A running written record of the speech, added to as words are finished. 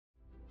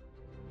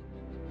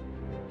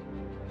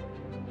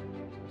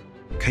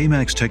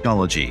K-Max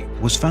Technology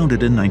was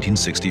founded in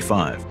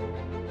 1965,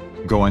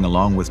 growing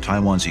along with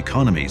Taiwan's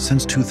economy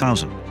since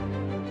 2000.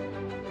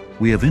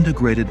 We have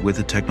integrated with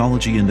the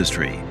technology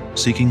industry,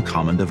 seeking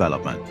common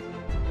development.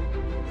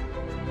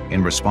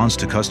 In response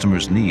to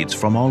customers' needs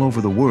from all over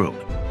the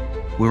world,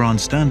 we're on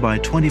standby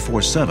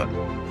 24/7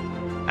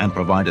 and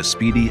provide a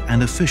speedy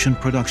and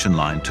efficient production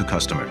line to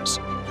customers.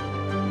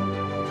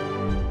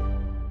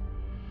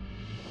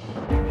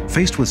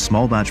 Faced with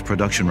small batch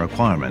production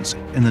requirements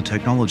in the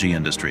technology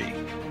industry,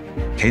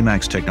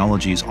 K-Max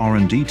Technology's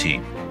R&D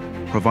team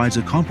provides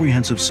a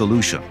comprehensive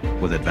solution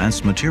with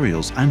advanced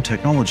materials and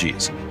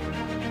technologies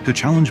to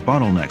challenge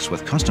bottlenecks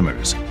with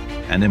customers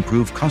and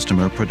improve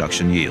customer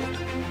production yield.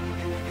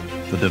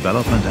 The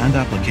development and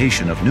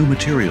application of new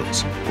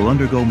materials will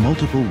undergo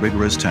multiple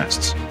rigorous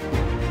tests.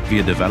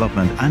 Via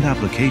development and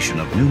application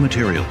of new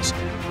materials,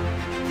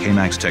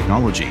 K-Max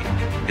Technology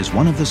is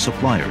one of the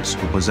suppliers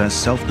who possess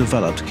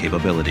self-developed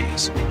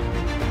capabilities.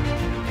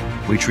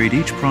 We treat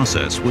each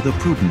process with a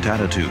prudent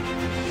attitude.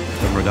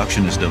 The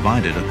production is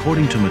divided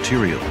according to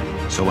material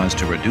so as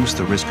to reduce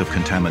the risk of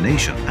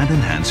contamination and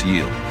enhance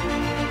yield.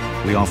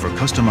 We offer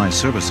customized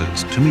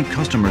services to meet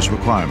customers'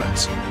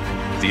 requirements.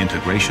 The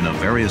integration of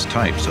various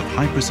types of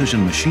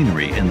high-precision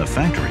machinery in the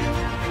factory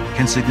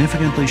can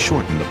significantly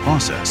shorten the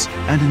process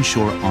and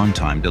ensure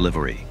on-time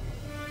delivery.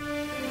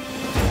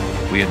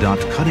 We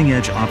adopt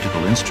cutting-edge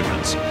optical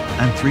instruments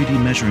and 3D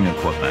measuring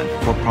equipment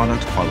for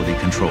product quality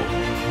control.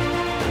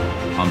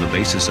 On the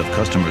basis of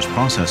customers'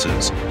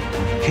 processes,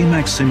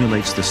 K-Max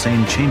simulates the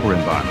same chamber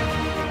environment,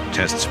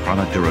 tests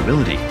product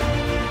durability,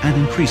 and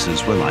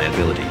increases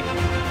reliability.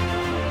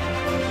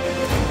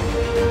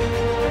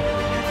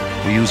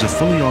 We use a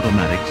fully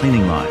automatic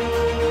cleaning line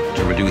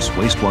to reduce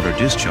wastewater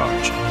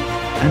discharge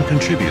and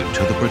contribute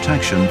to the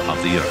protection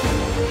of the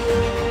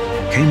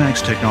earth.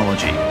 K-Max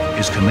Technology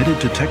is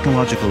committed to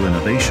technological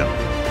innovation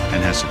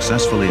and has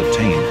successfully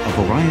obtained a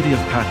variety of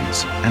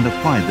patents and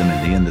applied them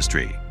in the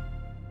industry.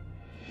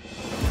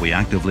 We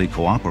actively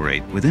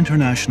cooperate with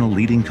international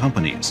leading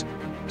companies,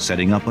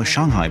 setting up a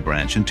Shanghai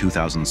branch in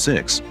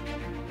 2006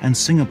 and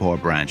Singapore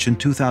branch in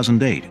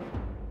 2008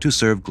 to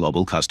serve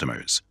global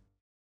customers.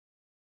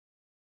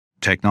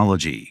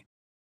 Technology,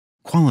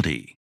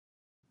 quality,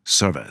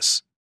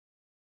 service.